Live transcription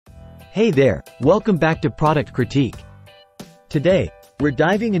Hey there, welcome back to Product Critique. Today, we're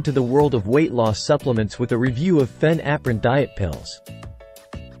diving into the world of weight loss supplements with a review of PhenAprin Diet Pills.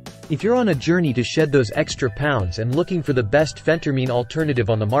 If you're on a journey to shed those extra pounds and looking for the best phentermine alternative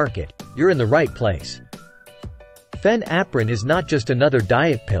on the market, you're in the right place. PhenAprin is not just another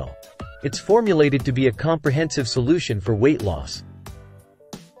diet pill. It's formulated to be a comprehensive solution for weight loss.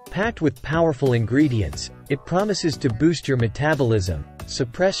 Packed with powerful ingredients, it promises to boost your metabolism,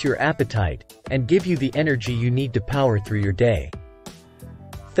 suppress your appetite, and give you the energy you need to power through your day.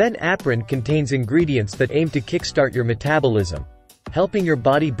 PhenAprin contains ingredients that aim to kickstart your metabolism, helping your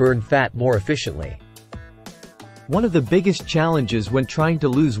body burn fat more efficiently. One of the biggest challenges when trying to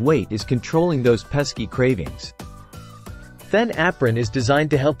lose weight is controlling those pesky cravings. PhenAprin is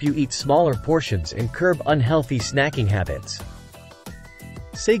designed to help you eat smaller portions and curb unhealthy snacking habits.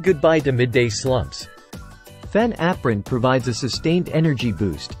 Say goodbye to midday slumps. PhenAprin provides a sustained energy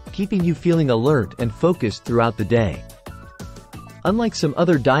boost, keeping you feeling alert and focused throughout the day. Unlike some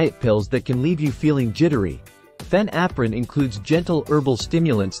other diet pills that can leave you feeling jittery, PhenAprin includes gentle herbal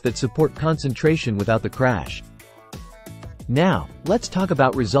stimulants that support concentration without the crash. Now, let's talk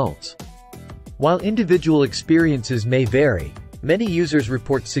about results. While individual experiences may vary, many users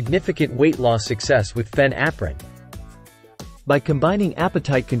report significant weight loss success with PhenAprin. By combining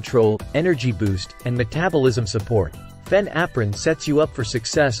appetite control, energy boost, and metabolism support, PhenAprin sets you up for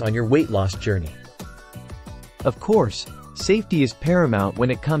success on your weight loss journey. Of course, safety is paramount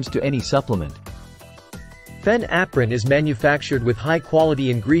when it comes to any supplement. PhenAprin is manufactured with high-quality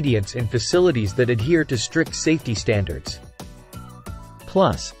ingredients in facilities that adhere to strict safety standards.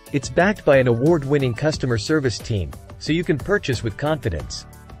 Plus, it's backed by an award-winning customer service team, so you can purchase with confidence.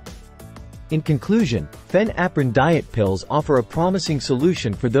 In conclusion, PhenAprin Diet Pills offer a promising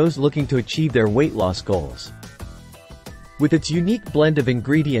solution for those looking to achieve their weight loss goals. With its unique blend of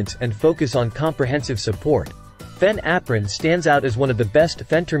ingredients and focus on comprehensive support, PhenAprin stands out as one of the best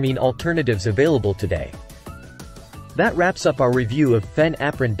phentermine alternatives available today. That wraps up our review of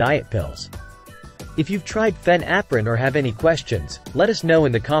PhenAprin Diet Pills. If you've tried PhenAprin or have any questions, let us know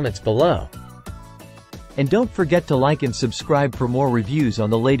in the comments below. And don't forget to like and subscribe for more reviews on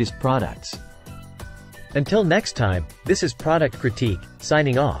the latest products. Until next time, this is Product Critique,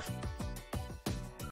 signing off.